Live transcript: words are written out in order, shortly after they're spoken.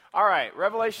All right,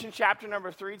 Revelation chapter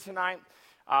number 3 tonight.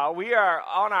 We are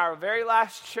on our very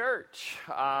last church,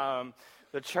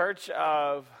 the church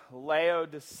of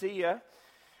Laodicea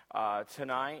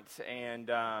tonight,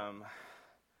 and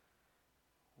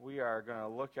we are going to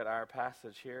look at our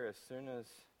passage here as soon as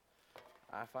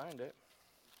I find it.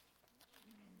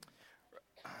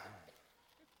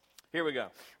 Here we go.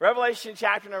 Revelation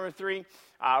chapter number 3.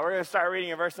 We're going to start reading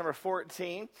in verse number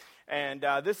 14. And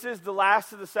this is the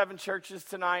last of the 7 churches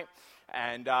tonight.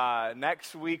 And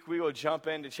next week we will jump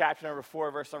into chapter number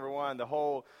 4, verse number 1. The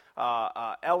whole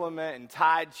element and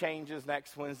tide changes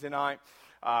next Wednesday night.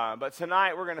 But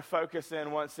tonight we're going to focus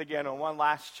in once again on one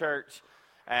last church.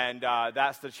 And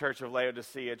that's the church of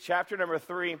Laodicea. Chapter number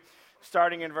 3,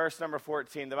 starting in verse number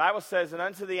 14. The Bible says, "And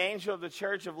unto the angel of the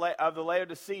church of the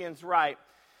Laodiceans write,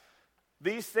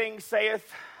 These things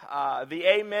saith the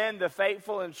Amen, the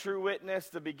faithful and true witness,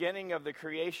 the beginning of the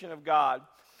creation of God.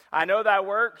 I know thy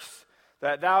works,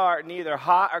 that thou art neither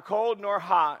hot or cold nor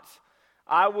hot.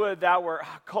 I would thou wert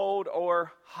cold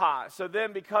or hot. So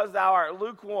then, because thou art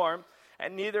lukewarm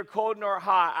and neither cold nor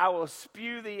hot, I will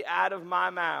spew thee out of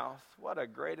my mouth." What a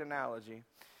great analogy.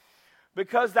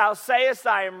 "Because thou sayest,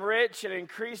 I am rich and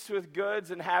increase with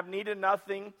goods and have need of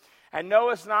nothing, and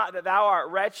knowest not that thou art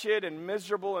wretched and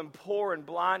miserable and poor and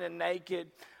blind and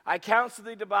naked. I counsel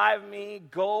thee to buy of me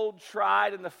gold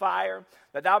tried in the fire,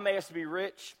 that thou mayest be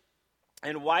rich,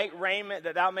 and white raiment,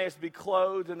 that thou mayest be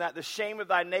clothed, and that the shame of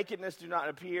thy nakedness do not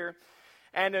appear.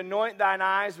 And anoint thine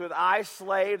eyes with eye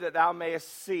salve, that thou mayest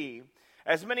see.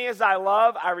 As many as I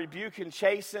love, I rebuke and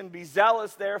chasten. Be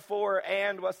zealous, therefore,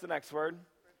 and," what's the next word?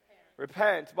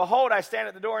 Repent. "Behold, I stand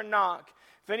at the door and knock.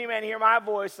 If any man hear my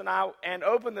voice and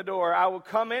open the door, I will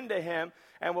come into him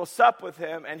and will sup with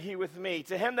him and he with me.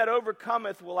 To him that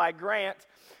overcometh will I grant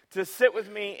to sit with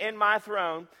me in my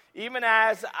throne, even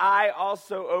as I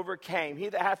also overcame. He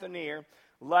that hath an ear,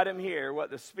 let him hear what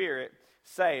the Spirit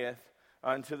saith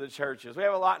unto the churches." We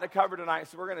have a lot to cover tonight,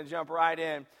 so we're going to jump right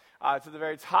in to the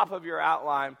very top of your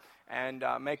outline and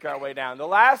make our way down. The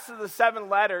last of the 7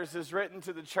 letters is written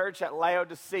to the church at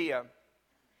Laodicea.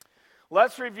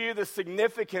 Let's review the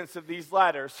significance of these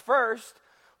letters. First,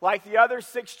 like the other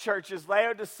 6 churches,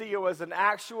 Laodicea was an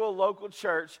actual local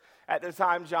church at the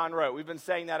time John wrote. We've been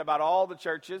saying that about all the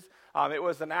churches. It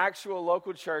was an actual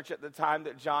local church at the time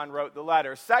that John wrote the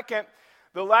letter. Second,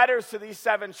 the letters to these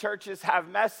 7 churches have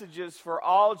messages for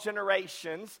all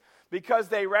generations because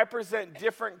they represent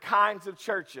different kinds of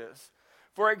churches.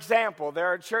 For example, there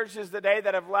are churches today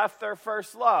that have left their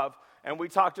first love, and we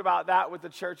talked about that with the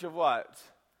church of what?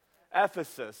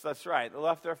 Ephesus. That's right. They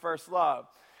left their first love.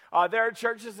 There are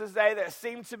churches today that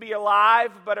seem to be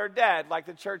alive but are dead, like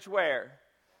the church where?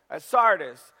 At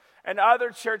Sardis. And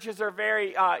other churches are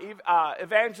very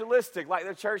evangelistic, like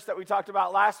the church that we talked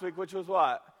about last week, which was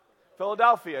what?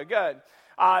 Philadelphia. Good.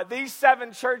 These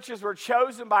 7 churches were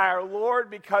chosen by our Lord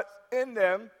because in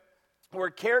them were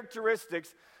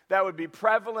characteristics that would be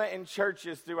prevalent in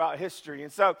churches throughout history.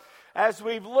 And so as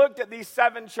we've looked at these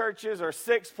 7 churches, or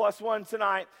 6 plus 1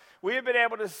 tonight, we have been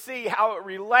able to see how it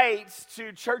relates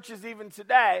to churches even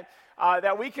today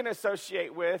that we can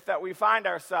associate with, that we find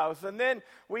ourselves. And then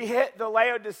we hit the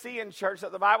Laodicean church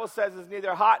that the Bible says is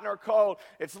neither hot nor cold.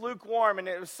 It's lukewarm, and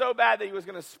it was so bad that he was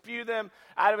going to spew them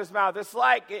out of his mouth. It's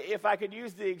like, if I could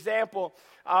use the example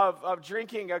of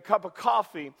drinking a cup of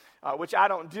coffee, which I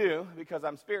don't do because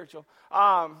I'm spiritual.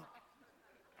 I'm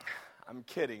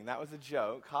kidding. That was a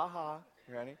joke. Ha ha.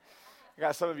 You ready? I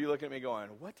got some of you looking at me going,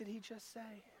 "What did he just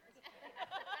say?"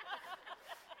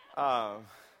 I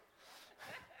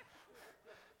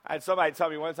had somebody tell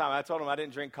me one time, I told them I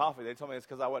didn't drink coffee. They told me it's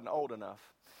because I wasn't old enough.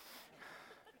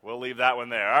 We'll leave that one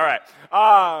there. All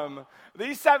right.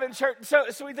 These 7 churches,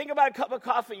 so we think about a cup of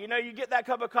coffee. You know, you get that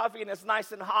cup of coffee and it's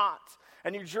nice and hot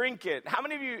and you drink it. How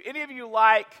many of you, any of you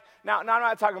like, now I'm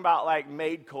not talking about like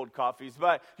made cold coffees,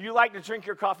 but you like to drink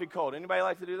your coffee cold. Anybody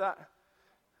like to do that?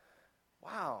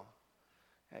 Wow.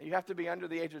 You have to be under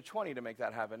the age of 20 to make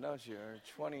that happen, don't you? Or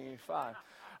 25.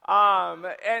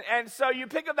 And so you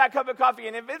pick up that cup of coffee,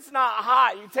 and if it's not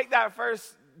hot, you take that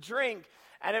first drink,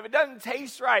 and if it doesn't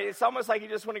taste right, it's almost like you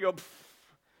just want to go,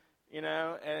 you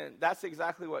know, and that's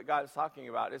exactly what God is talking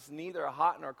about. It's neither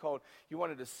hot nor cold. He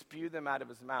wanted to spew them out of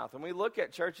his mouth. And we look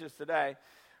at churches today,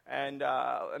 and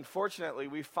unfortunately,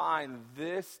 we find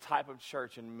this type of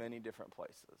church in many different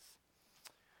places.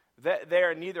 They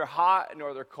are neither hot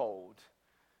nor they're cold.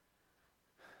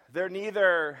 They're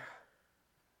neither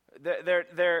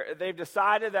They've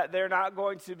decided that they're not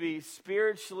going to be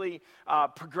spiritually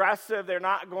progressive. They're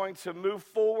not going to move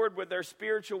forward with their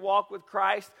spiritual walk with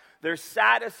Christ. They're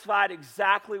satisfied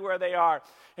exactly where they are.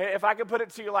 If I could put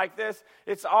it to you like this,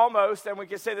 it's almost, and we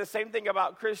can say the same thing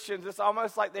about Christians, it's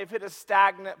almost like they've hit a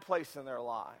stagnant place in their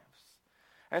lives.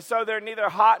 And so they're neither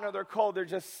hot nor they're cold. They're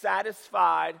just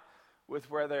satisfied with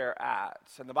where they're at.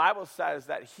 And the Bible says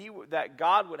that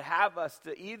God would have us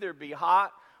to either be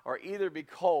hot or either be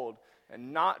cold,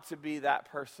 and not to be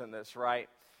that person that's right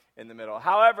in the middle.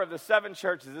 However, of the 7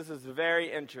 churches, this is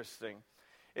very interesting.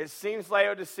 It seems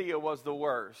Laodicea was the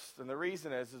worst, and the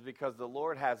reason is because the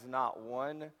Lord has not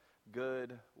one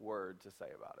good word to say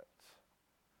about it.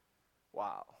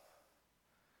 Wow.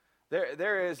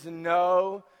 There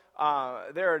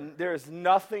is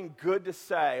nothing good to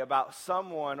say about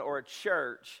someone or a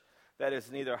church that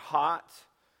is neither hot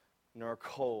nor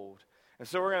cold. And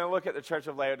so we're going to look at the church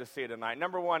of Laodicea tonight.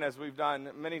 Number one, as we've done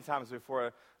many times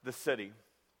before, the city.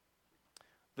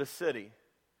 The city.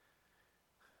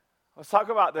 Let's talk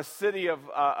about the city of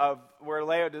where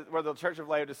the church of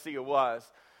Laodicea was.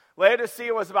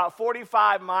 Laodicea was about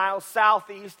 45 miles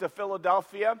southeast of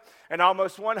Philadelphia and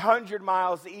almost 100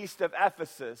 miles east of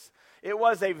Ephesus. It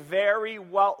was a very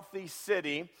wealthy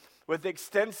city with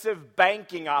extensive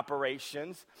banking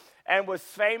operations, and was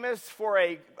famous for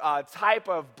a type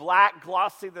of black,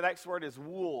 glossy, the next word is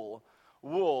wool,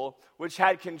 which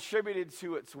had contributed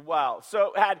to its wealth.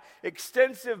 So it had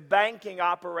extensive banking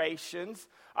operations,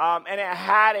 and it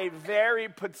had a very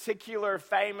particular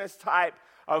famous type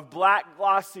of black,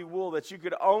 glossy wool that you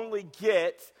could only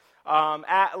get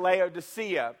at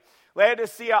Laodicea.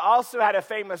 Laodicea also had a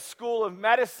famous school of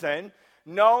medicine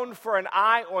known for an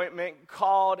eye ointment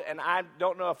called, and I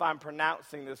don't know if I'm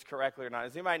pronouncing this correctly or not.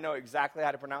 Does anybody know exactly how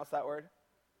to pronounce that word?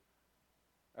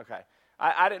 Okay.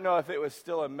 I didn't know if it was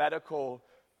still a medical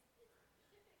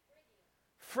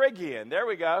Phrygian. There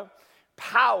we go.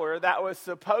 Power that was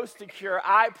supposed to cure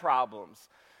eye problems.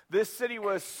 This city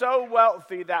was so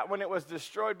wealthy that when it was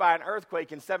destroyed by an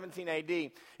earthquake in 17 AD,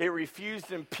 it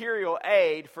refused imperial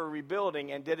aid for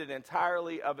rebuilding and did it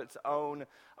entirely of its own,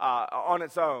 on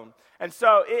its own. And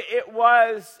so it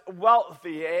was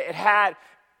wealthy. It had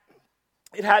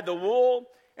the wool,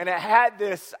 and it had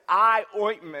this eye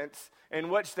ointment in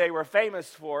which they were famous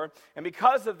for. And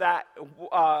because of that,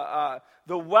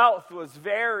 the wealth was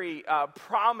very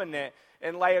prominent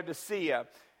in Laodicea.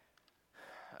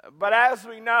 But as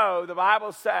we know, the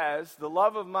Bible says the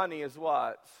love of money is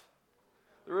what?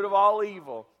 The root of all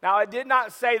evil. Now, it did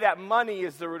not say that money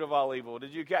is the root of all evil.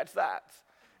 Did you catch that?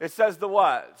 It says the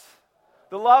what?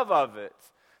 The love of it.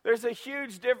 There's a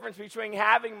huge difference between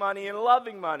having money and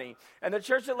loving money. And the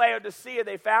church of Laodicea,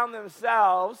 they found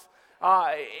themselves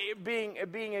being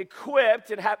equipped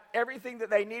and have everything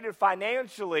that they needed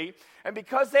financially. And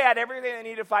because they had everything they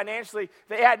needed financially,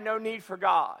 they had no need for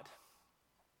God.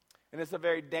 And it's a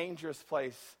very dangerous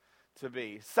place to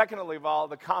be. Secondly of all,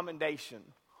 the commendation.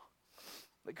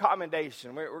 The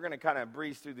commendation. We're going to kind of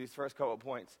breeze through these first couple of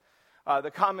points. The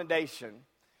commendation.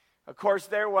 Of course,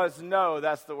 there was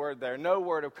that's the word there, no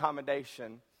word of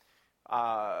commendation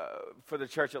for the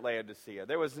church at Laodicea.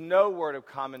 There was no word of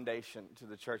commendation to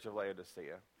the church of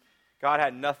Laodicea. God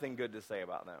had nothing good to say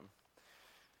about them.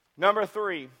 Number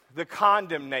 3, the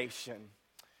condemnation.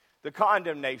 The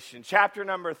condemnation. Chapter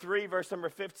number 3, verse number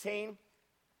 15.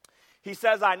 He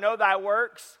says, I know thy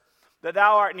works, that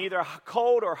thou art neither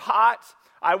cold or hot.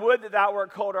 I would that thou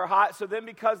wert cold or hot. So then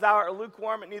because thou art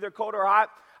lukewarm and neither cold or hot,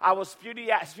 I will spew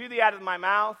thee out of my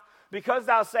mouth. Because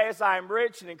thou sayest, I am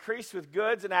rich and increased with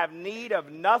goods and have need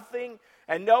of nothing,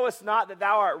 and knowest not that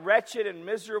thou art wretched and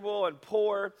miserable and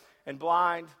poor and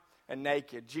blind and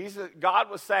naked.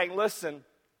 God was saying, listen,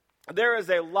 there is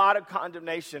a lot of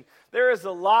condemnation. There is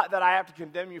a lot that I have to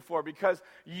condemn you for because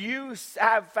you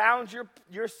have found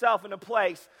yourself in a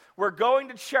place where going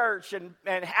to church and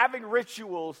having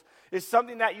rituals is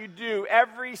something that you do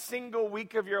every single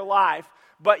week of your life,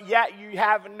 but yet you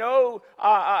have no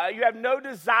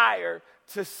desire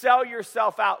to sell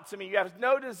yourself out to me. You have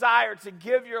no desire to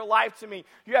give your life to me.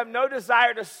 You have no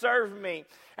desire to serve me.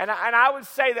 And I would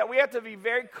say that we have to be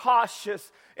very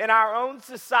cautious in our own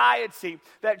society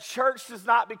that church does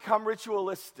not become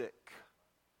ritualistic.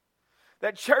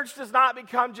 That church does not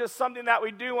become just something that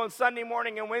we do on Sunday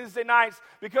morning and Wednesday nights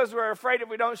because we're afraid if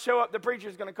we don't show up, the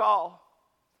preacher's going to call.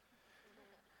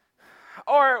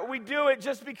 Or we do it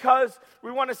just because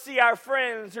we want to see our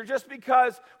friends, or just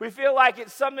because we feel like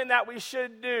it's something that we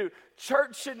should do.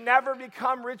 Church should never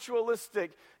become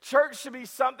ritualistic. Church should be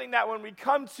something that when we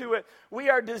come to it, we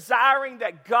are desiring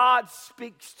that God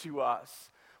speaks to us.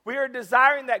 We are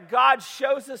desiring that God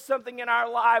shows us something in our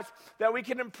lives that we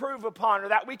can improve upon, or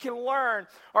that we can learn,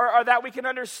 or that we can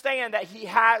understand that he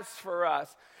has for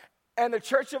us. And the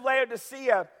church of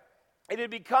Laodicea, it had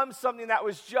become something that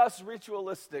was just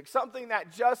ritualistic, something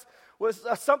that just was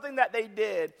something that they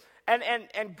did.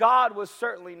 And God was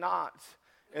certainly not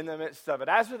in the midst of it.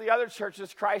 As with the other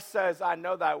churches, Christ says, I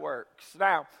know thy works.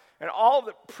 Now, in all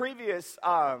the previous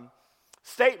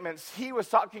statements, he was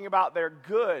talking about their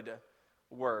good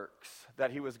works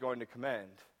that he was going to commend.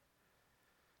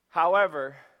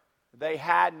 However, they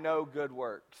had no good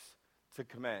works to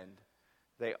commend.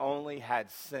 They only had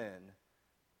sin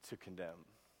to condemn.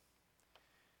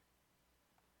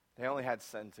 They only had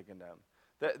sin to condemn.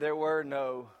 There were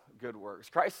no good works.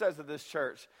 Christ says of this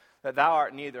church that thou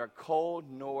art neither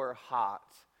cold nor hot.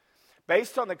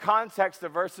 Based on the context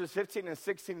of verses 15 and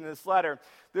 16 in this letter,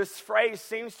 this phrase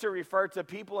seems to refer to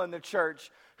people in the church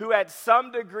who had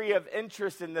some degree of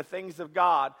interest in the things of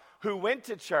God, who went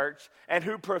to church and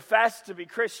who professed to be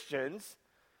Christians.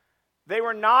 They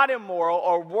were not immoral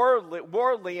or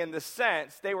worldly in the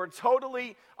sense. They were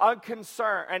totally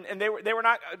unconcerned, and they were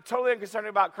not totally unconcerned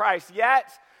about Christ,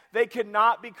 yet they could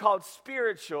not be called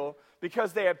spiritual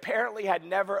because they apparently had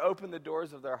never opened the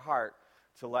doors of their heart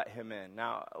to let him in.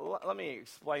 Now, let me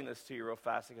explain this to you real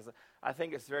fast because I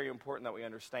think it's very important that we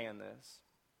understand this.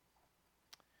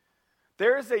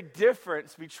 There is a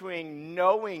difference between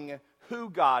knowing who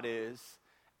God is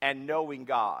and knowing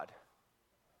God.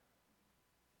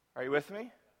 Are you with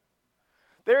me?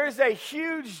 There is a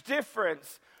huge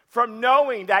difference from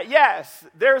knowing that, yes,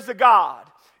 there's a God.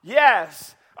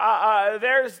 Yes,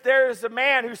 there's a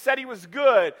man who said he was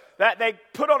good, that they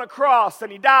put on a cross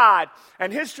and he died.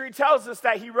 And history tells us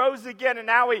that he rose again and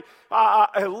now he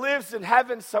lives in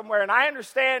heaven somewhere. And I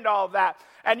understand all of that.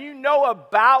 And you know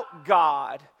about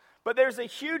God. But there's a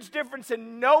huge difference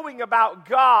in knowing about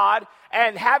God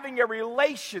and having a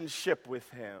relationship with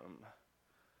him.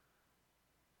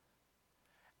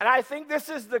 And I think this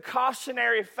is the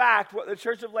cautionary fact, what the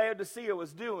church of Laodicea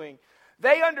was doing.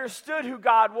 They understood who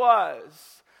God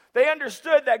was. They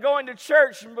understood that going to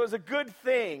church was a good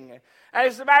thing. And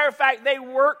as a matter of fact, they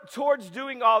worked towards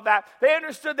doing all that. They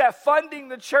understood that funding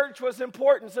the church was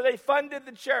important, so they funded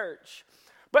the church.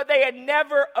 But they had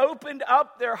never opened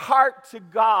up their heart to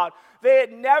God. They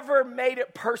had never made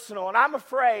it personal. And I'm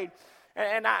afraid,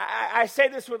 and I say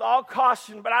this with all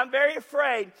caution, but I'm very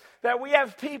afraid that we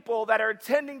have people that are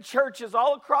attending churches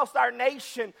all across our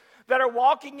nation that are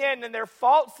walking in and they're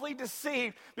falsely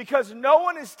deceived because no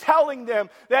one is telling them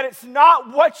that it's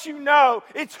not what you know,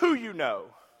 it's who you know.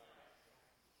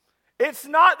 It's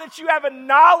not that you have a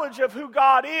knowledge of who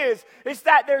God is. It's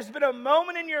that there's been a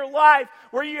moment in your life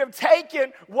where you have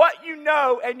taken what you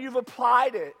know and you've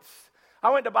applied it. I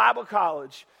went to Bible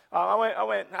college.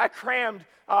 I crammed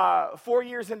 4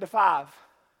 years into 5.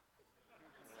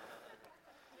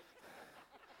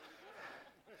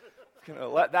 I'm going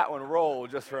to let that one roll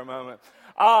just for a moment.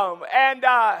 I'm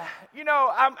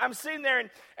sitting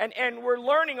there and we're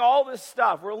learning all this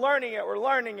stuff. We're learning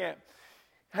it.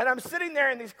 And I'm sitting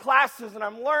there in these classes and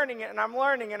I'm learning it and I'm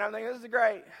thinking, this is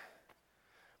great.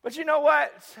 But you know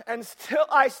what? Until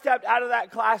I stepped out of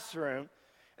that classroom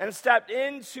and stepped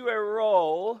into a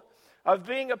role of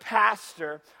being a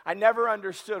pastor, I never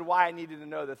understood why I needed to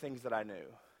know the things that I knew.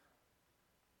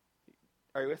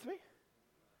 Are you with me?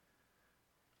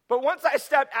 But once I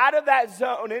stepped out of that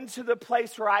zone into the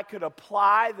place where I could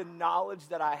apply the knowledge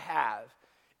that I have,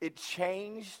 it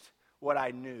changed what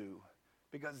I knew.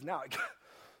 Because now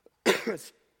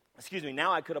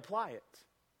now I could apply it.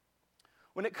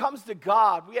 When it comes to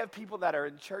God, we have people that are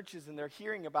in churches and they're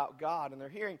hearing about God and they're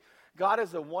hearing God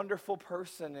is a wonderful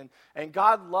person and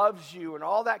God loves you and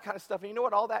all that kind of stuff. And you know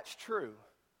what? All that's true.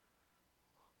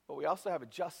 But we also have a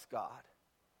just God.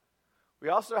 We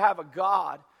also have a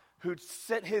God who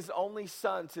sent his only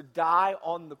son to die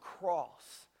on the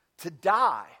cross. To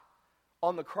die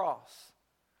on the cross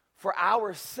for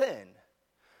our sin.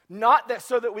 Not that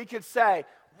so that we could say,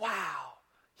 wow,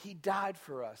 he died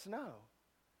for us. No.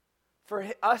 For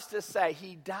us to say,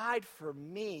 he died for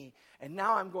me, and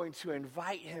now I'm going to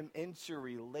invite him into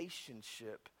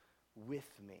relationship with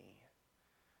me.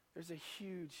 There's a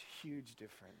huge, huge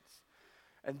difference.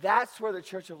 And that's where the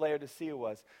church of Laodicea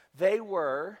was. They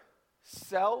were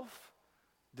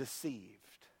self-deceived.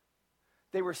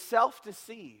 They were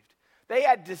self-deceived. They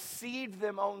had deceived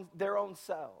their own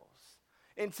selves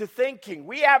into thinking,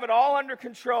 we have it all under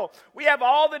control. We have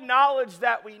all the knowledge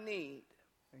that we need.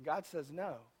 And God says,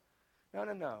 no.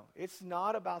 It's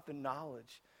not about the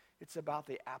knowledge. It's about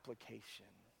the application.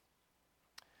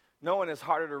 No one is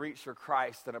harder to reach for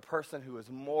Christ than a person who is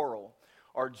moral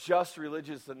or just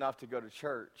religious enough to go to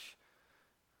church,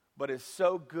 but is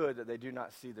so good that they do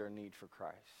not see their need for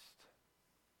Christ.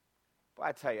 Well,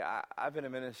 I tell you, I've been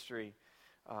in ministry,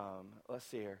 let's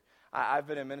see here. I've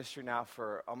been in ministry now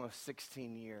for almost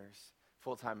 16 years,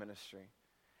 full-time ministry.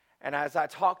 And as I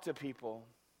talk to people,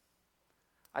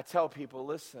 I tell people,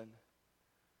 listen,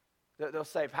 they'll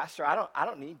say, Pastor, I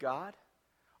don't need God.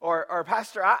 Or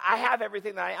Pastor, I have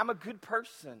everything that I'm a good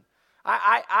person.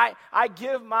 I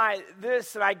give my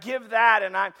this and I give that,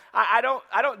 and I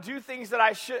don't do things that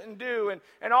I shouldn't do,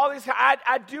 and all these.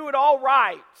 I do it all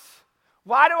right.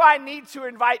 Why do I need to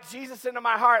invite Jesus into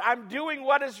my heart? I'm doing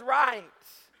what is right.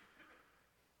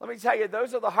 Let me tell you,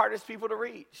 those are the hardest people to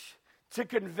reach. To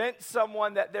convince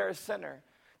someone that they're a sinner.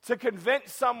 To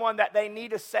convince someone that they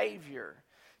need a Savior.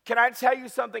 Can I tell you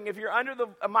something? If you're under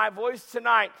my voice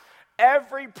tonight,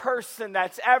 every person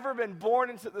that's ever been born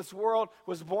into this world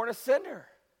was born a sinner.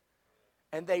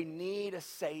 And they need a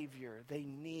Savior. They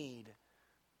need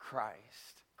Christ.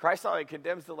 Christ not only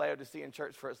condemns the Laodicean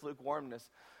church for its lukewarmness,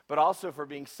 but also for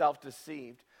being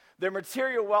self-deceived. Their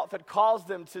material wealth had caused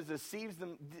them to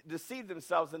deceive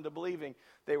themselves into believing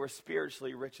they were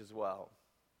spiritually rich as well.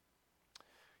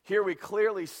 Here we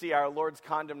clearly see our Lord's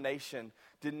condemnation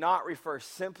did not refer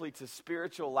simply to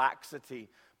spiritual laxity,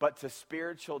 but to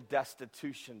spiritual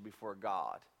destitution before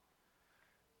God.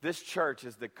 This church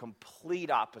is the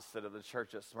complete opposite of the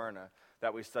church at Smyrna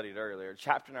that we studied earlier.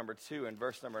 Chapter number 2 and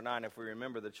verse number 9, if we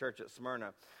remember the church at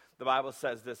Smyrna, the Bible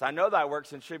says this, I know thy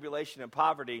works in tribulation and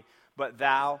poverty, but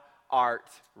thou art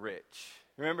rich.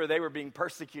 Remember, they were being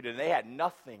persecuted and they had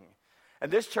nothing.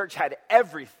 And this church had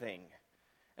everything.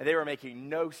 And they were making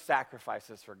no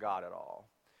sacrifices for God at all.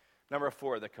 Number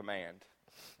 4, the command.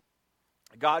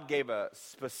 God gave a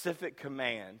specific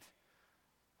command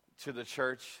to the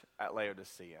church at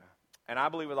Laodicea. And I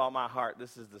believe with all my heart,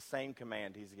 this is the same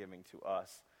command he's giving to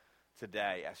us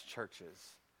today as churches.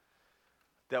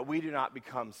 That we do not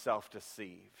become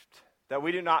self-deceived. That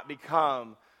we do not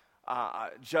become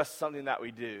just something that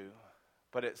we do,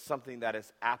 but it's something that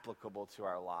is applicable to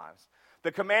our lives.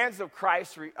 The commands of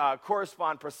Christ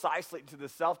correspond precisely to the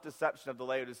self-deception of the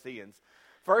Laodiceans.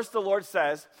 First, the Lord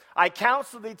says, I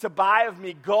counsel thee to buy of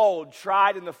me gold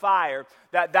tried in the fire,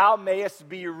 that thou mayest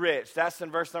be rich. That's in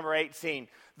verse number 18.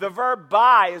 The verb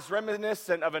buy is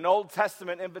reminiscent of an Old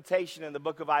Testament invitation in the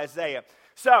book of Isaiah.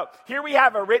 So, here we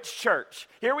have a rich church.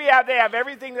 They have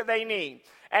everything that they need.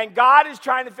 And God is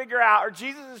trying to figure out, or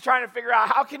Jesus is trying to figure out,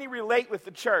 how can he relate with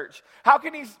the church? How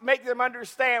can he make them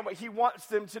understand what he wants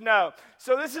them to know?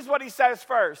 So this is what he says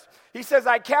first. He says,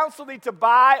 I counsel thee to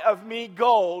buy of me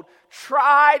gold,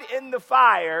 tried in the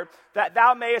fire, that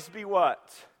thou mayest be what?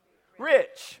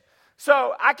 Rich.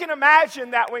 So I can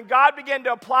imagine that when God began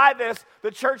to apply this,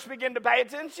 the church began to pay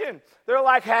attention. They're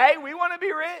like, hey, we want to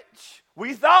be rich.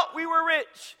 We thought we were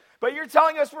rich, but you're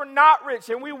telling us we're not rich,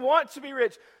 and we want to be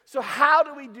rich. So how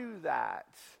do we do that?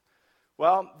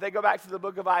 Well, they go back to the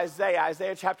book of Isaiah,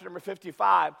 Isaiah chapter number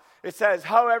 55. It says,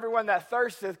 Ho, everyone that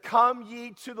thirsteth, come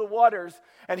ye to the waters,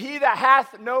 and he that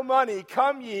hath no money,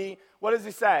 come ye, what does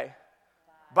he say?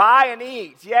 Buy and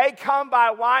eat. Yea, come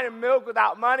buy wine and milk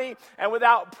without money and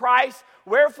without price.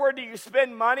 Wherefore do you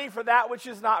spend money for that which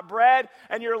is not bread,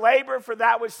 and your labor for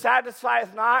that which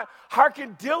satisfieth not?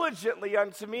 Hearken diligently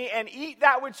unto me, and eat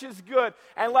that which is good,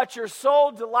 and let your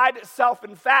soul delight itself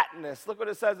in fatness. Look what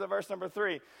it says in verse number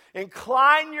 3.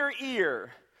 Incline your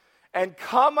ear, and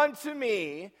come unto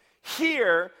me,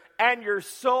 hear, and your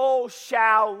soul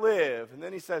shall live. And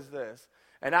then he says this,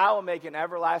 and I will make an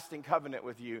everlasting covenant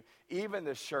with you, even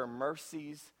the sure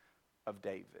mercies of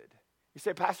David. You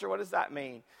say, Pastor, what does that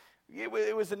mean?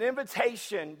 It was an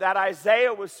invitation that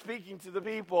Isaiah was speaking to the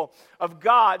people of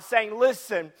God, saying,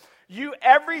 listen,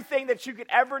 everything that you could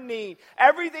ever need,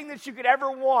 everything that you could ever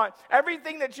want,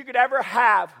 everything that you could ever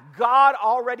have, God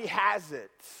already has it.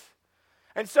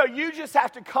 And so you just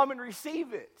have to come and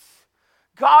receive it.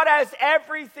 God has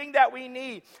everything that we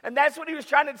need. And that's what he was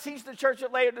trying to teach the church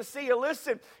at Laodicea.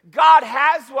 Listen, God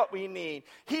has what we need.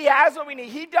 He has what we need.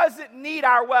 He doesn't need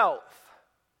our wealth.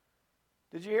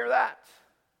 Did you hear that?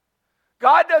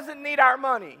 God doesn't need our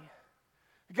money.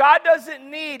 God doesn't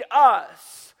need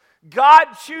us. God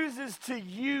chooses to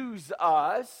use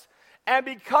us. And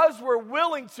because we're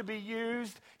willing to be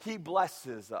used, he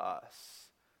blesses us.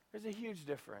 There's a huge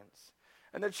difference.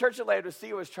 And the church at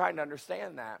Laodicea was trying to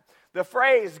understand that. The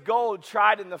phrase, gold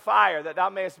tried in the fire, that thou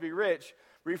mayest be rich,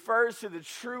 refers to the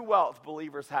true wealth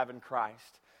believers have in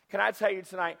Christ. Can I tell you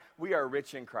tonight, we are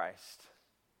rich in Christ.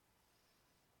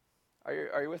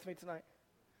 Are you with me tonight?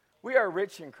 We are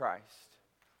rich in Christ.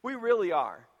 We really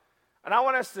are. And I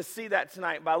want us to see that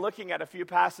tonight by looking at a few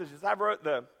passages. I wrote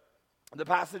the The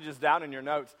passage is down in your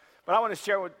notes, but I want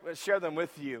to share them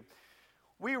with you.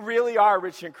 We really are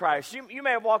rich in Christ. You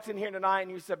may have walked in here tonight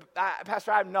and you said,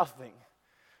 Pastor, I have nothing.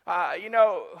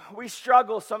 We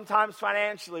struggle sometimes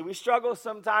financially. We struggle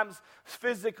sometimes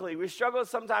physically. We struggle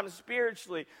sometimes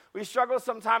spiritually. We struggle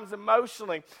sometimes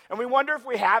emotionally. And we wonder if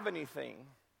we have anything.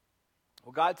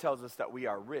 Well, God tells us that we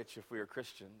are rich if we are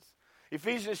Christians.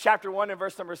 Ephesians chapter 1 and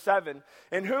verse number 7.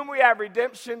 In whom we have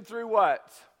redemption through what?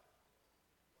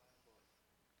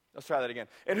 Let's try that again.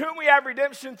 In whom we have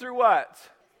redemption through what?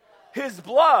 His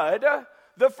blood,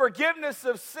 the forgiveness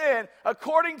of sin,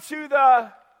 according to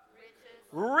the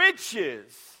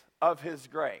riches of his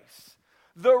grace.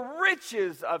 The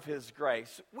riches of his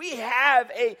grace. We have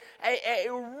a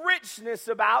richness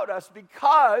about us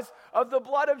because of the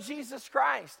blood of Jesus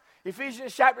Christ.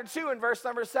 Ephesians chapter 2 and verse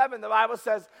number 7, the Bible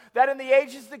says that in the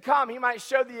ages to come he might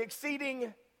show the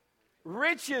exceeding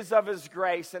riches of his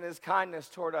grace and his kindness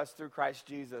toward us through Christ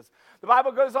Jesus. The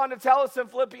Bible goes on to tell us in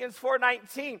Philippians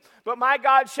 4:19, but my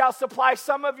God shall supply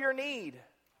some of your need.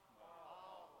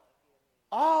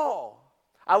 All.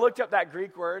 I looked up that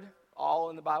Greek word, all,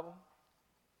 in the Bible.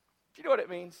 Do you know what it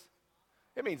means?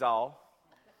 It means all.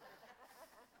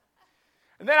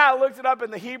 And then I looked it up in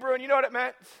the Hebrew, and you know what it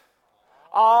meant?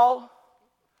 All.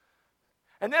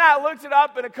 And then I looked it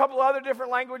up in a couple other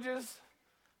different languages,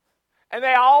 and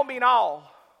they all mean all.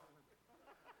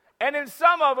 And in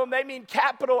some of them, they mean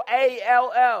capital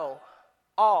A-L-L,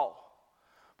 all.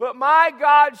 But my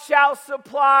God shall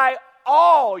supply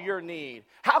all your need.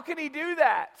 How can he do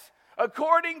that?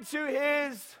 According to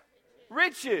his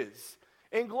riches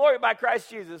in glory by Christ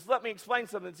Jesus. Let me explain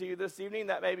something to you this evening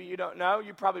that maybe you don't know.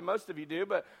 Most of you do,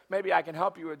 but maybe I can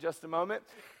help you with just a moment.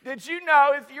 Did you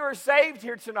know if you are saved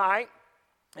here tonight,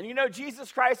 and you know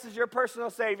Jesus Christ is your personal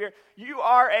Savior, you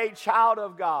are a child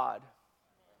of God?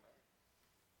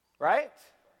 Right?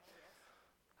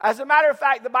 As a matter of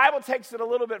fact, the Bible takes it a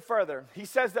little bit further. He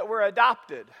says that we're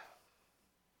adopted.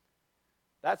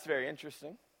 That's very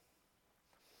interesting.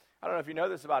 I don't know if you know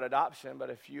this about adoption,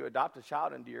 but if you adopt a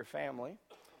child into your family,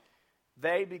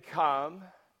 they become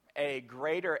a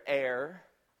greater heir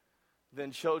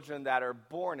than children that are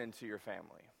born into your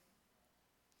family.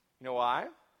 You know why?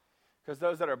 Because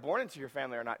those that are born into your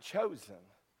family are not chosen.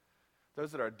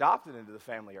 Those that are adopted into the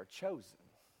family are chosen.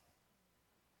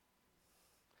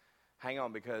 Hang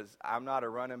on, because I'm not a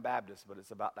running Baptist, but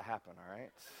it's about to happen, all right?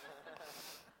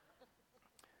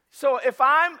 So if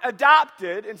I'm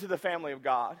adopted into the family of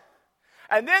God,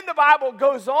 and then the Bible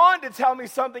goes on to tell me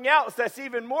something else that's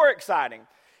even more exciting.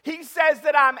 He says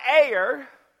that I'm heir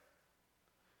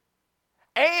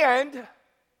and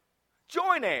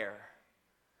joint heir.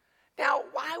 Now,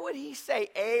 why would he say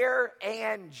heir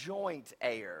and joint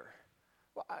heir?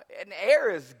 Well, an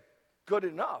heir is good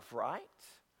enough, right?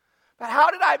 But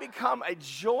how did I become a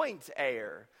joint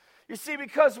heir? You see,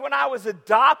 because when I was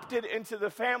adopted into the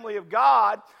family of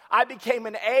God, I became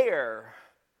an heir.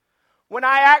 When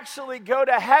I actually go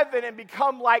to heaven and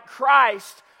become like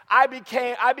Christ, I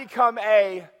become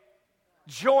a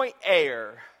joint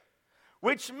heir,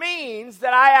 which means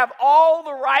that I have all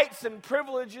the rights and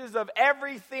privileges of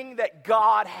everything that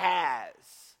God has.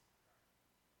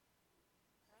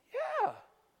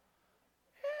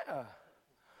 Yeah.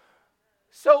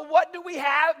 So what do we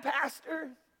have,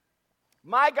 Pastor?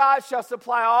 My God shall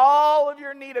supply all of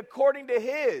your need according to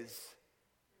his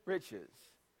riches.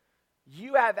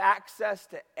 You have access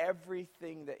to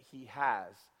everything that he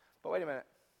has. But wait a minute.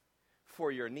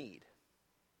 For your need.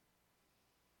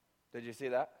 Did you see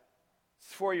that?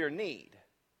 It's for your need.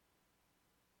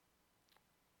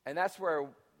 And that's where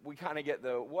we kind of get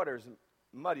the waters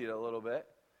muddied a little bit.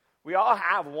 We all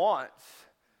have wants.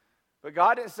 But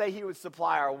God didn't say he would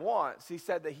supply our wants. He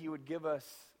said that he would give us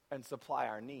and supply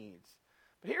our needs.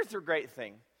 But here's the great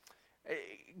thing.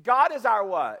 God is our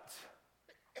what?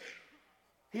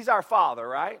 He's our Father,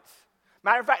 right?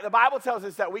 Matter of fact, the Bible tells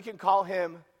us that we can call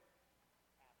him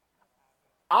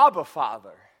Abba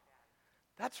Father.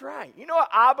 That's right. You know what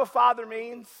Abba Father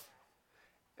means?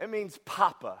 It means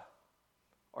Papa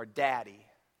or Daddy.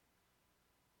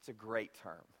 It's a great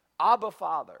term. Abba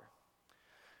Father.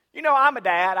 You know, I'm a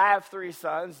dad. I have 3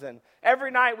 sons, and every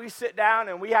night we sit down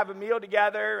and we have a meal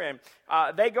together, and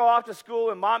they go off to school,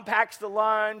 and Mom packs the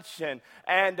lunch, and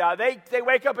they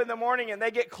wake up in the morning and they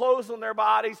get clothes on their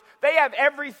bodies. They have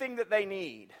everything that they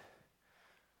need.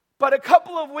 But a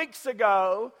couple of weeks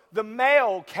ago, the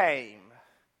mail came,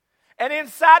 and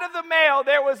inside of the mail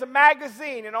there was a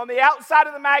magazine, and on the outside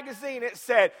of the magazine it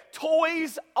said,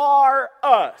 Toys R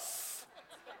Us.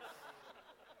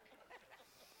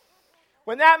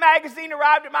 When that magazine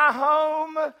arrived at my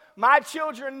home, my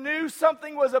children knew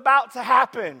something was about to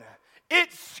happen.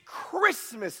 It's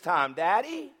Christmas time,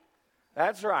 Daddy.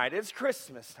 That's right, it's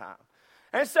Christmas time.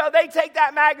 And so they take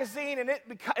that magazine, and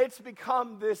it's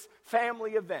become this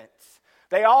family event.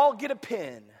 They all get a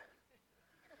pen,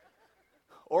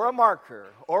 or a marker,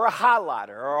 or a highlighter,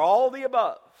 or all the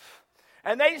above.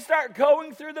 And they start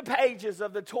going through the pages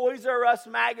of the Toys R Us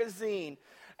magazine.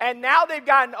 And now they've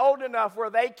gotten old enough where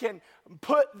they can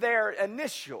put their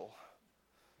initial.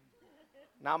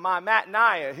 Now my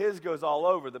Mataniah, his goes all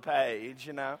over the page,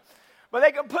 you know. But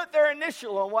they can put their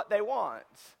initial on what they want.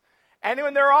 And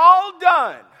when they're all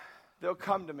done, they'll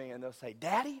come to me and they'll say,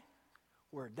 Daddy,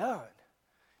 we're done.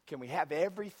 Can we have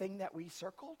everything that we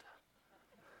circled?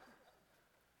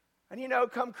 And you know,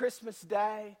 come Christmas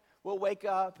Day, we'll wake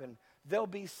up and there'll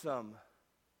be some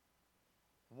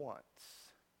wants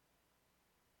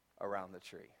around the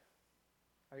tree.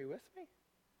 Are you with me?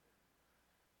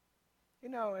 You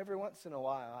know, every once in a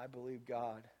while, I believe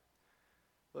God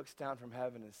looks down from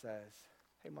heaven and says,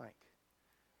 hey, Mike,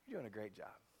 you're doing a great job.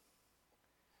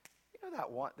 You know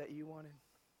that want that you wanted?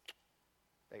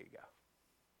 There you go.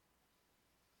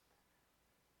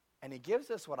 And he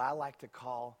gives us what I like to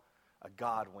call a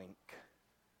God wink.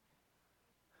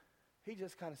 He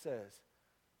just kind of says,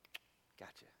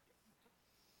 gotcha.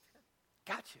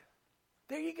 Gotcha.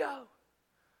 There you go.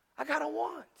 I got a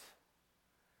want.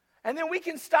 And then we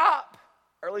can stop,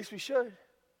 or at least we should,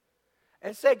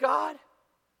 and say, God,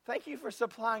 thank you for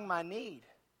supplying my need.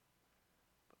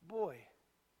 But boy,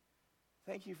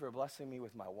 thank you for blessing me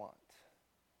with my want.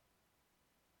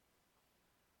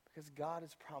 Because God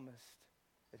has promised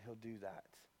that he'll do that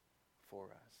for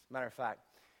us. Matter of fact,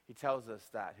 he tells us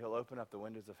that he'll open up the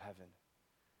windows of heaven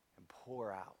and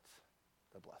pour out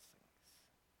the blessings.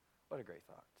 What a great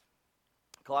thought.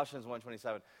 Colossians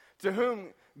 1:27, to whom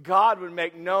God would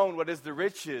make known what is the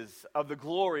riches of the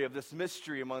glory of this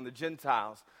mystery among the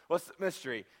Gentiles. What's the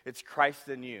mystery? It's Christ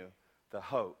in you, the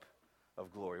hope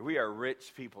of glory. We are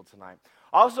rich people tonight.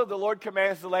 Also, the Lord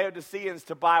commands the Laodiceans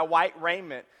to buy white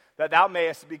raiment, that thou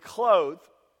mayest be clothed,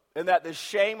 and that the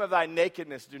shame of thy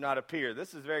nakedness do not appear.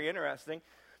 This is very interesting,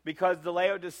 because the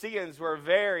Laodiceans were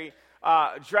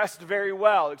dressed very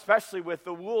well, especially with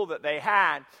the wool that they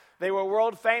had. They were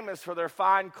world famous for their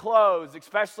fine clothes,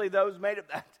 especially those made of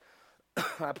that,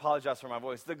 I apologize for my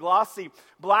voice, the glossy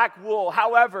black wool.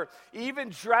 However, even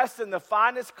dressed in the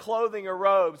finest clothing or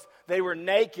robes, they were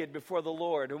naked before the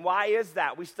Lord. And why is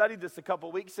that? We studied this a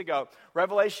couple weeks ago.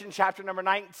 Revelation chapter number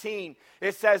 19,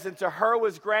 it says, and to her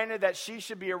was granted that she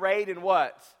should be arrayed in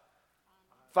what?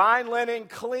 Fine linen,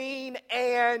 clean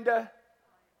and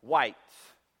white.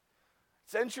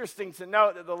 It's interesting to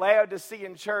note that the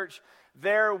Laodicean church,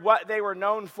 what they were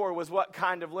known for was what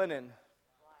kind of linen?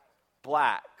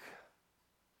 Black.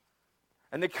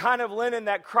 And the kind of linen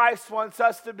that Christ wants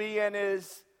us to be in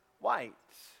is white.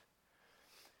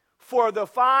 For the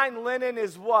fine linen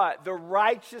is what? The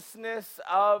righteousness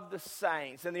of the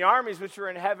saints. And the armies which were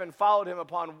in heaven followed him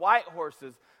upon white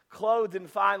horses, clothed in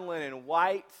fine linen,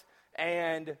 white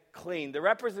and clean. The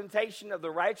representation of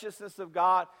the righteousness of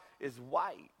God is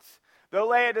white. Though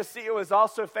Laodicea was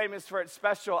also famous for its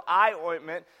special eye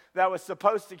ointment that was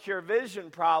supposed to cure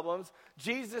vision problems,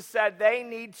 Jesus said they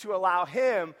need to allow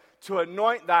him to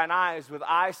anoint thine eyes with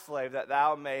eye salve that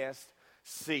thou mayest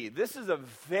see. This is a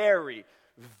very,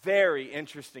 very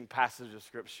interesting passage of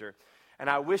Scripture. And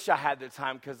I wish I had the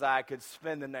time because I could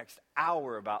spend the next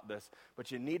hour about this,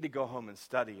 but you need to go home and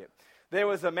study it. There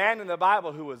was a man in the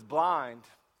Bible who was blind,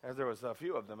 as there was a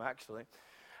few of them actually.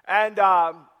 And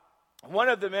one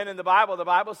of the men in the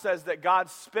Bible says that God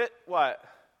spit what?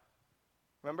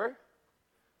 Remember?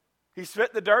 He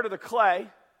spit the dirt of the clay,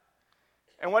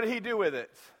 and what did he do with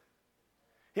it?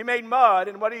 He made mud,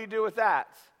 and what did he do with that?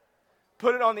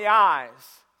 Put it on the eyes.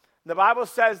 The Bible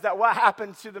says that what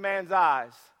happened to the man's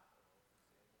eyes?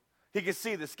 He could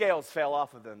see the scales fell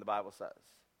off of them, the Bible says.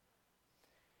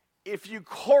 If you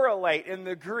correlate in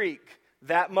the Greek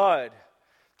that mud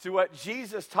to what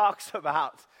Jesus talks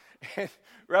about in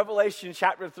Revelation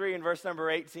chapter 3 and verse number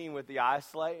 18 with the eye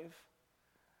slave,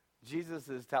 Jesus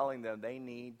is telling them they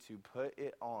need to put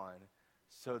it on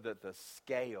so that the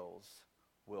scales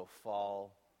will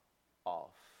fall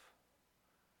off.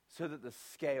 So that the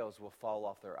scales will fall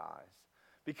off their eyes.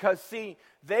 Because, see,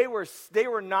 they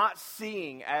were not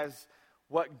seeing as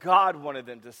what God wanted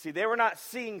them to see. They were not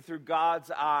seeing through God's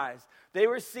eyes. They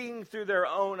were seeing through their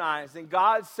own eyes. And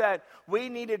God said, we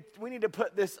need to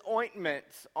put this ointment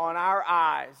on our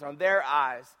eyes, on their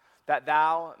eyes, that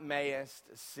thou mayest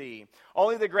see.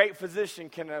 Only the great physician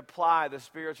can apply the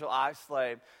spiritual eye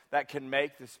slave that can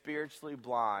make the spiritually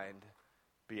blind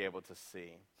be able to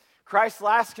see. Christ's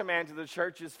last command to the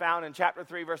church is found in chapter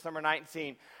 3, verse number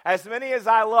 19. As many as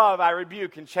I love, I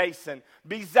rebuke and chasten.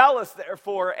 Be zealous,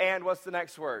 therefore, and what's the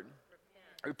next word?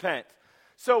 Repent.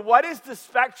 So what is the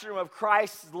spectrum of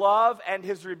Christ's love and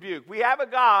his rebuke? We have a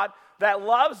God that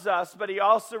loves us, but he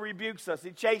also rebukes us.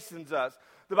 He chastens us.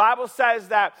 The Bible says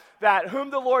that whom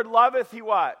the Lord loveth, he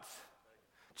what?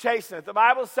 Chasteneth. The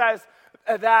Bible says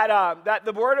that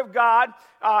the word of God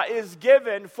is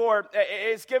given for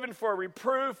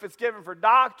reproof, it's given for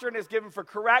doctrine, it's given for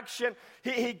correction.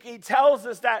 He tells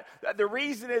us that the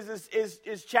reason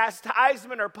is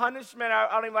chastisement or punishment. I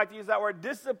don't even like to use that word,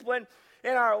 discipline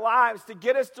in our lives to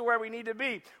get us to where we need to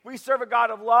be. We serve a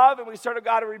God of love and we serve a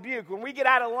God of rebuke. When we get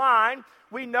out of line,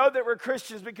 we know that we're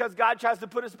Christians because God tries to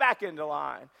put us back into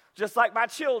line. Just like my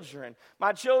children.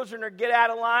 My children are get out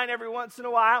of line every once in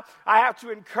a while. I have to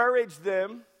encourage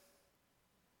them,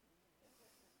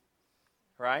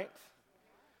 right,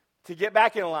 to get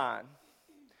back in line.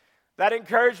 That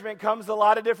encouragement comes a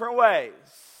lot of different ways,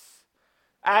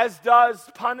 as does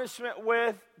punishment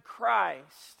with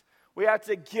Christ. We have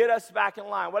to get us back in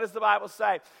line. What does the Bible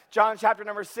say? John chapter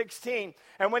number 16.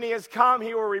 And when he has come,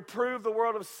 he will reprove the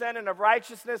world of sin and of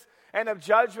righteousness and of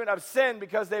judgment, of sin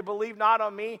because they believe not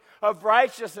on me, of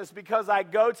righteousness because I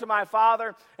go to my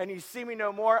Father and you see me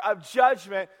no more, of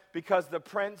judgment because the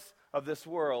prince of this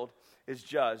world is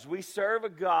judged. We serve a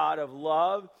God of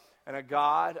love and a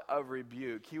God of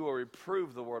rebuke. He will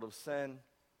reprove the world of sin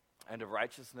and of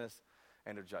righteousness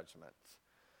and of judgment.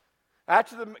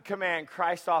 After the command,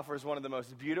 Christ offers one of the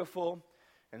most beautiful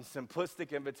and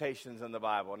simplistic invitations in the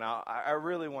Bible. Now, I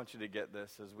really want you to get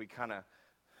this as we kind of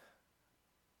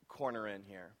corner in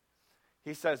here.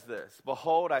 He says this,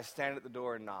 "Behold, I stand at the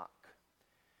door and knock.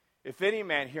 If any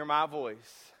man hear my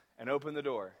voice and open the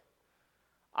door,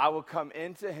 I will come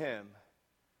into him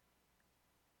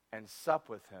and sup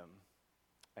with him,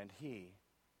 and he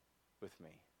with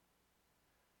me."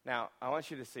 Now, I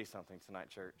want you to see something tonight,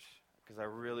 church, because I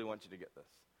really want you to get this.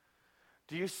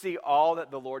 Do you see all that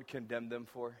the Lord condemned them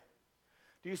for?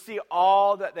 Do you see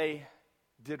all that they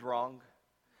did wrong?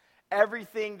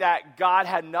 Everything that God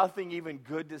had nothing even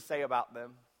good to say about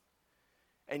them.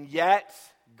 And yet,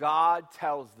 God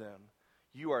tells them,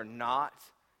 you are not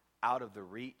out of the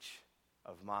reach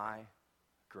of my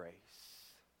grace.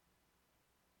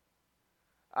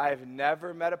 I have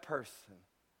never met a person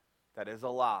that is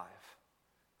alive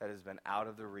that has been out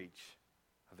of the reach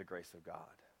of the grace of God.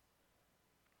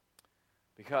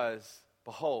 Because,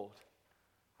 behold,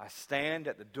 I stand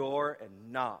at the door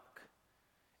and knock.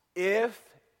 If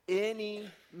any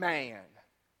man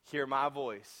hear my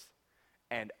voice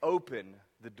and open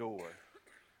the door,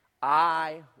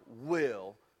 I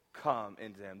will come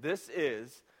into him. This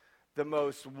is the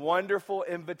most wonderful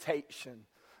invitation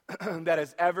that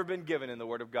has ever been given in the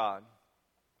Word of God.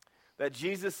 That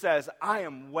Jesus says, I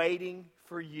am waiting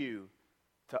for you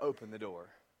to open the door.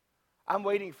 I'm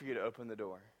waiting for you to open the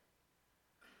door.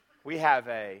 We have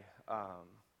a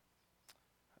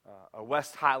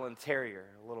West Highland Terrier,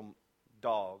 a little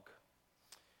dog.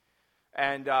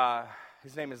 And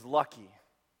his name is Lucky.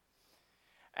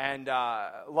 And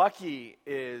Lucky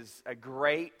is a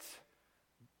great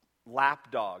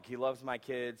lap dog. He loves my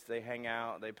kids. They hang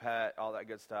out, they pet, all that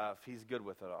good stuff. He's good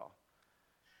with it all.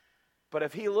 But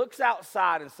if he looks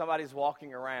outside and somebody's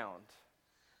walking around,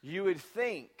 you would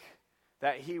think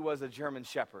that he was a German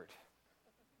Shepherd.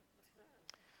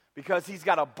 Because he's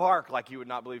got a bark like you would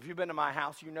not believe. If you've been to my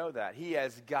house, you know that. He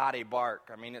has got a bark.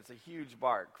 I mean, it's a huge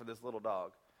bark for this little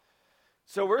dog.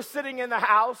 So we're sitting in the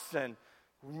house and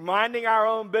minding our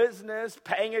own business,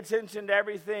 paying attention to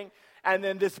everything, and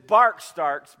then this bark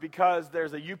starts because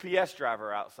there's a UPS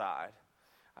driver outside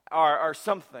or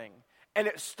something, and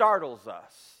it startles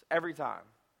us every time.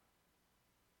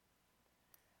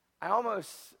 I almost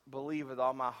believe with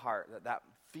all my heart that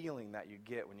feeling that you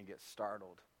get when you get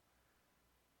startled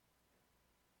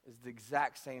is the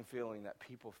exact same feeling that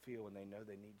people feel when they know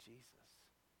they need Jesus.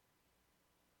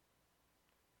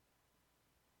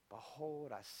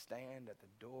 Behold, I stand at the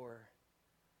door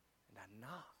and I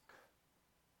knock.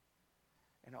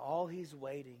 And all he's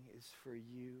waiting is for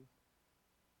you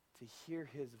to hear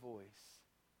his voice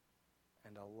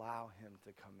and allow him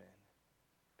to come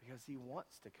in. Because he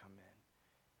wants to come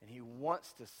in. And he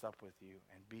wants to sup with you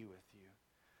and be with you.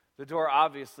 The door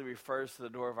obviously refers to the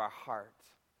door of our heart.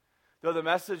 Though the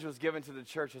message was given to the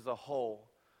church as a whole,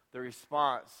 the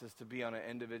response is to be on an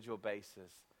individual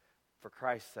basis. For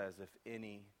Christ says, if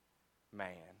any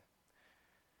man.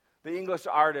 The English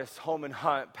artist Holman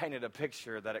Hunt painted a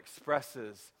picture that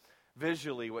expresses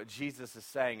visually what Jesus is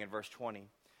saying in verse 20.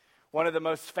 One of the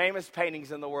most famous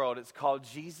paintings in the world. It's called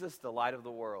Jesus, the Light of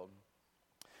the World.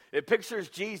 It pictures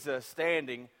Jesus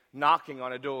standing, knocking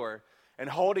on a door, and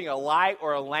holding a light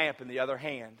or a lamp in the other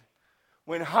hand.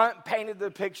 When Hunt painted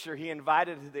the picture, he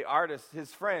invited the artist,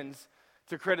 his friends,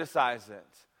 to criticize it.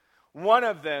 One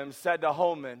of them said to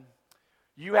Holman,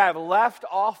 "You have left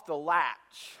off the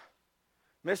latch."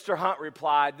 Mr. Hunt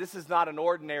replied, "This is not an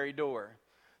ordinary door.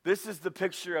 This is the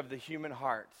picture of the human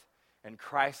heart and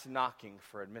Christ knocking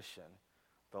for admission.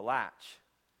 The latch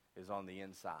is on the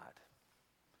inside."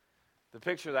 The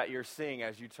picture that you're seeing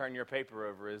as you turn your paper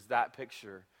over is that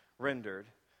picture rendered,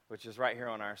 which is right here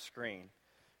on our screen.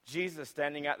 Jesus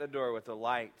standing at the door with a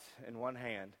light in one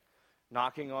hand,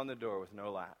 knocking on the door with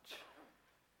no latch.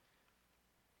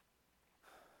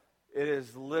 It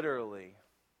is literally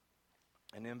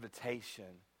an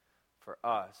invitation for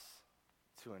us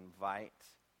to invite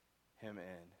him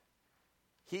in.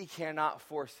 He cannot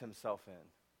force himself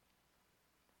in.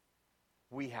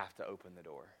 We have to open the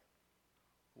door.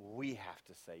 We have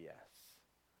to say yes.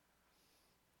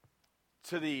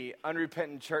 To the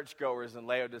unrepentant churchgoers in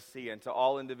Laodicea and to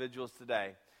all individuals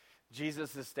today,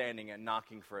 Jesus is standing and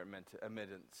knocking for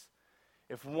admittance.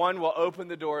 If one will open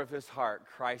the door of his heart,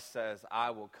 Christ says,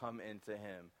 "I will come into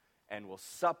him and will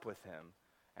sup with him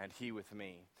and he with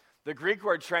me." The Greek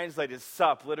word translated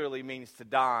sup literally means to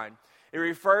dine. It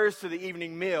refers to the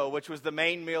evening meal, which was the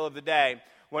main meal of the day,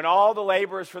 when all the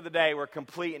laborers for the day were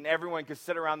complete and everyone could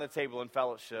sit around the table in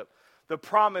fellowship. The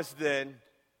promise then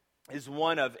is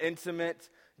one of intimate,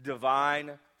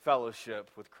 divine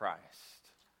fellowship with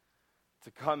Christ.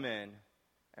 To come in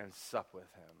and sup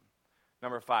with him.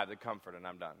 Number 5, the comfort, and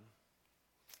I'm done.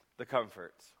 The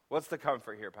comfort. What's the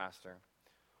comfort here, Pastor?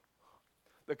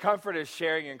 The comfort is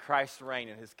sharing in Christ's reign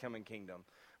in his coming kingdom.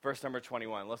 Verse number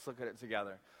 21. Let's look at it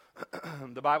together.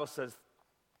 The Bible says,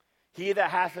 "He that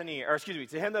hath an ear,"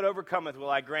 to him that overcometh will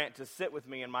I grant to sit with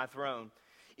me in my throne,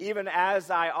 even as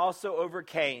I also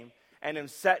overcame and am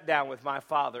set down with my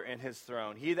Father in his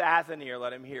throne. He that hath an ear,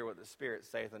 let him hear what the Spirit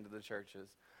saith unto the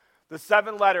churches. The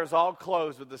 7 letters all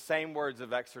close with the same words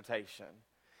of exhortation.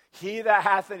 He that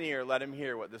hath an ear, let him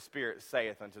hear what the Spirit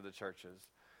saith unto the churches.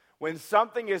 When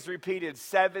something is repeated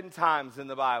 7 times in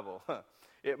the Bible,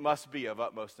 it must be of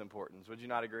utmost importance. Would you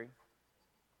not agree?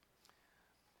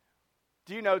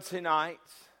 Do you know tonight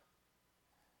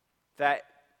that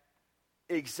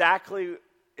exactly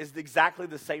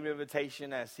the same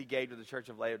invitation as he gave to the church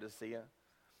of Laodicea?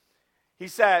 He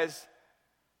says,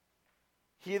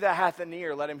 "He that hath an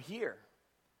ear, let him hear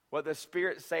what the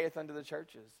Spirit saith unto the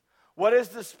churches." What is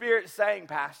the Spirit saying,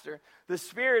 Pastor? The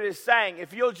Spirit is saying,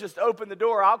 if you'll just open the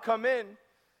door, I'll come in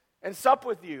and sup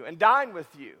with you and dine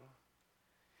with you.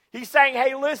 He's saying,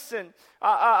 hey, listen,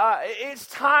 it's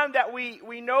time that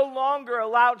we no longer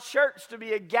allow church to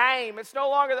be a game. It's no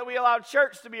longer that we allow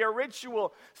church to be a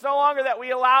ritual. It's no longer that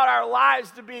we allow our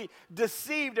lives to be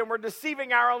deceived and we're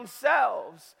deceiving our own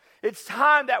selves. It's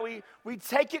time that we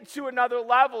take it to another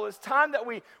level. It's time that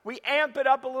we amp it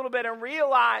up a little bit and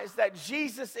realize that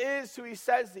Jesus is who he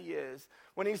says he is.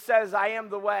 When he says, I am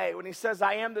the way, when he says,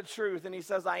 I am the truth, and he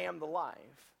says, I am the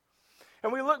life.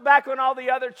 And we look back on all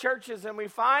the other churches and we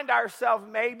find ourselves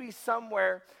maybe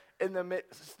somewhere in the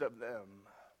midst of them.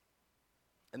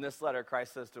 In this letter,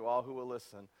 Christ says to all who will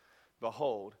listen,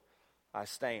 behold, I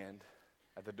stand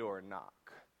at the door and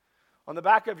knock. On the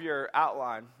back of your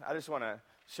outline, I just want to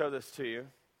show this to you.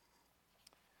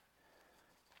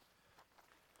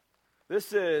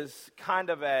 This is kind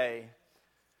of a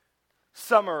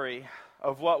summary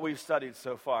of what we've studied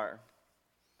so far.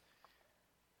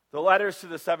 The letters to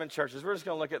the 7 churches. We're just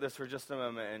going to look at this for just a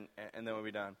moment and then we'll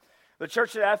be done. The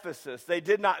church at Ephesus, they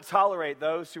did not tolerate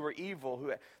those who were evil,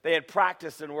 who they had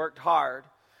practiced and worked hard.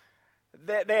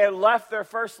 They had left their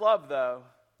first love, though.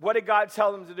 What did God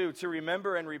tell them to do? To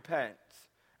remember and repent.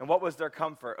 And what was their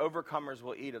comfort? Overcomers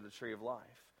will eat of the tree of life.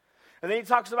 And then he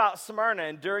talks about Smyrna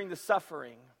enduring the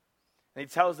suffering. And he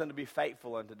tells them to be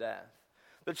faithful unto death.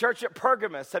 The church at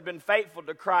Pergamos had been faithful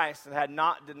to Christ and had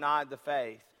not denied the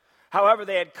faith. However,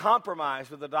 they had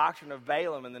compromised with the doctrine of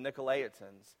Balaam and the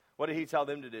Nicolaitans. What did he tell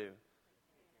them to do?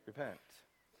 Repent.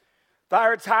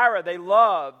 Thyatira, they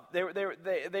loved.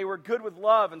 They were good with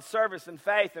love and service and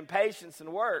faith and patience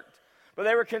and worked. But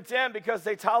they were condemned because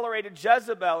they tolerated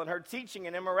Jezebel and her teaching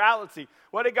and immorality.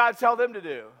 What did God tell them to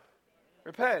do?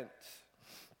 Repent.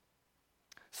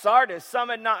 Sardis, some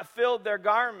had not filled their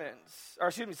garments.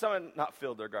 Some had not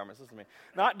filled their garments, listen to me.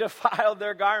 Not defiled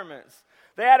their garments.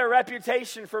 They had a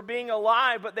reputation for being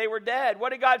alive, but they were dead.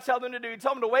 What did God tell them to do? He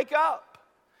told them to wake up.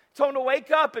 He told them to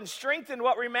wake up and strengthen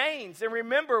what remains and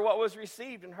remember what was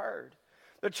received and heard.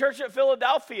 The church at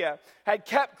Philadelphia had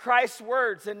kept Christ's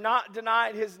words and not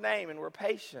denied his name and were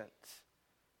patient.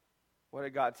 What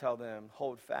did God tell them?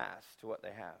 Hold fast to what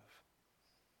they have.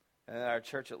 And then our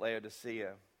church at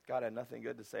Laodicea, God had nothing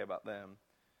good to say about them.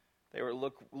 They were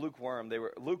lukewarm. They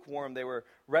were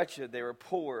wretched. They were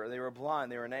poor. They were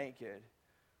blind. They were naked.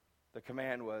 The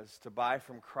command was to buy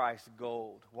from Christ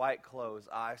gold, white clothes,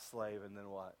 eye slave, and then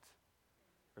what?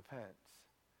 Repent.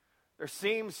 There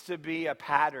seems to be a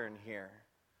pattern here.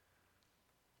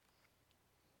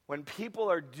 When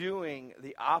people are doing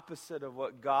the opposite of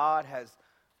what God has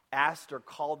asked or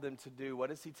called them to do, what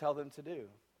does he tell them to do?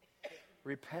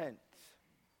 Repent.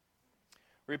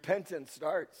 Repentance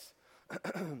starts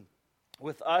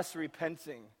with us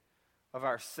repenting of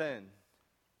our sin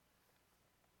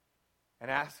and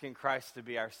asking Christ to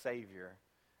be our Savior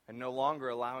and no longer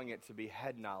allowing it to be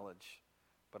head knowledge,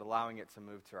 but allowing it to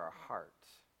move to our heart.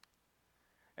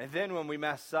 And then when we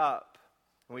mess up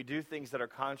and we do things that are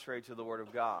contrary to the Word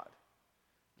of God,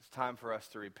 it's time for us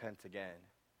to repent again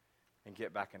and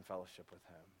get back in fellowship with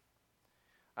him.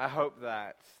 I hope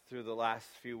that through the last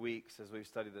few weeks as we've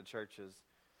studied the churches,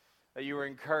 that you were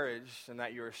encouraged and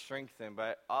that you were strengthened,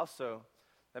 but also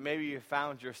that maybe you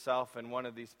found yourself in one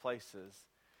of these places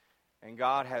and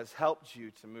God has helped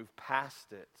you to move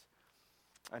past it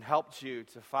and helped you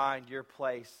to find your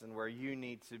place and where you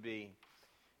need to be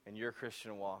in your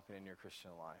Christian walk and in your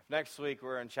Christian life. Next week,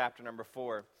 we're in chapter number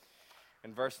 4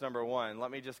 and verse number 1. Let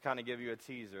me just kind of give you a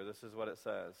teaser. This is what it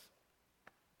says.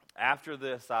 After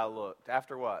this, I looked.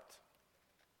 After what?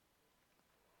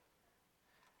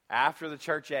 After the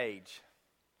church age.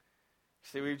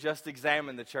 See, we've just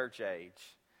examined the church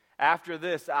age. After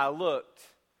this, I looked,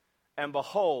 and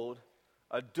behold,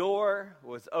 a door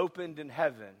was opened in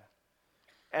heaven.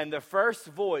 And the first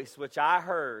voice which I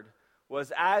heard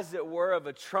was as it were of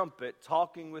a trumpet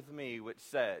talking with me, which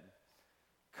said,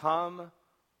 Come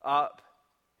up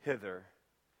hither,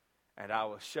 and I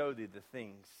will show thee the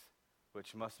things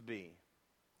which must be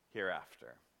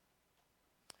hereafter.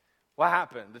 What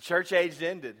happened? The church age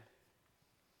ended.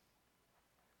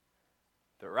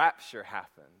 The rapture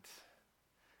happened.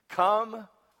 Come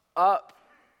up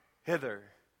hither.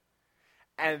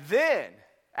 And then,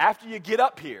 after you get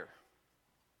up here,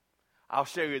 I'll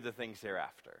show you the things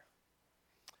hereafter.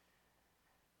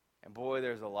 And boy,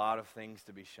 there's a lot of things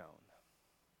to be shown.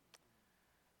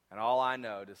 And all I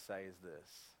know to say is this,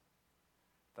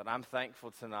 that I'm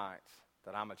thankful tonight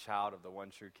that I'm a child of the one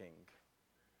true King.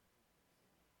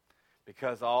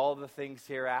 Because all the things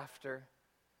hereafter,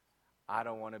 I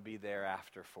don't want to be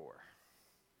thereafter for.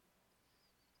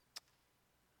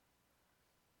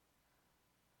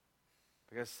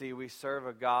 Because see, we serve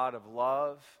a God of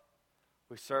love.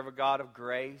 We serve a God of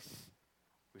grace.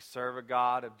 We serve a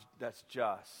God that's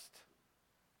just.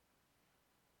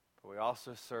 But we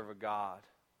also serve a God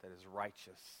that is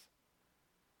righteous.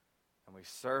 And we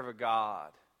serve a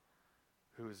God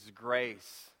whose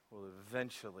grace will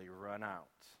eventually run out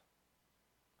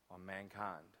on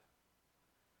mankind.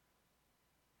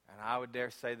 And I would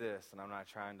dare say this, and I'm not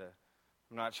trying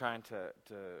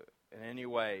to in any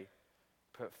way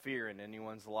put fear in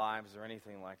anyone's lives or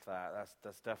anything like that.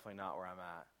 That's definitely not where I'm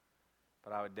at.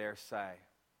 But I would dare say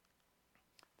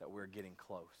that we're getting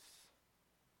close.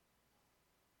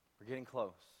 We're getting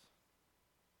close.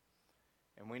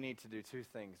 And we need to do two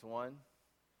things. One,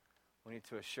 we need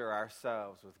to assure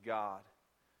ourselves with God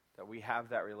that we have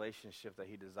that relationship that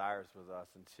he desires with us.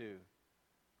 And two,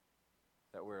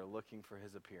 that we're looking for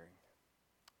his appearing.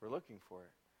 We're looking for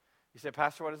it. You say,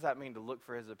 Pastor, what does that mean to look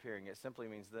for his appearing? It simply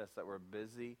means this, that we're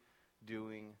busy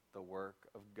doing the work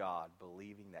of God,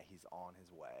 believing that he's on his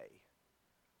way.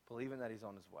 Believing that he's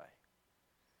on his way.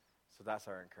 So that's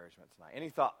our encouragement tonight. Any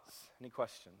thoughts? Any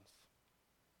questions?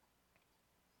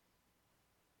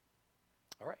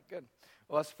 All right, good.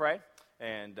 Well, let's pray,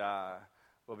 and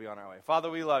we'll be on our way. Father,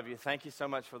 we love you. Thank you so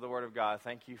much for the word of God.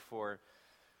 Thank you for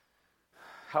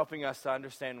helping us to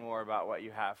understand more about what you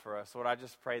have for us. Lord, I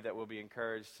just pray that we'll be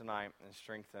encouraged tonight and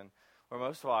strengthened. Or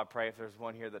most of all, I pray if there's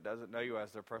one here that doesn't know you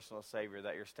as their personal Savior,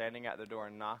 that you're standing at the door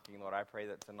and knocking, Lord, I pray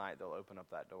that tonight they'll open up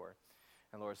that door.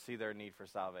 And Lord, see their need for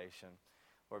salvation.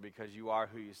 Lord, because you are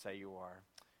who you say you are.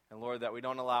 And Lord, that we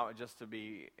don't allow it just to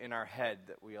be in our head,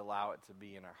 that we allow it to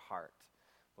be in our heart.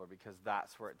 Lord, because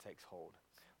that's where it takes hold.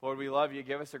 Lord, we love you.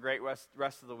 Give us a great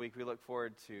rest of the week. We look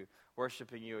forward to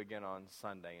worshiping you again on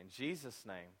Sunday. In Jesus'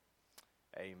 name,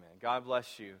 amen. God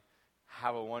bless you.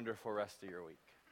 Have a wonderful rest of your week.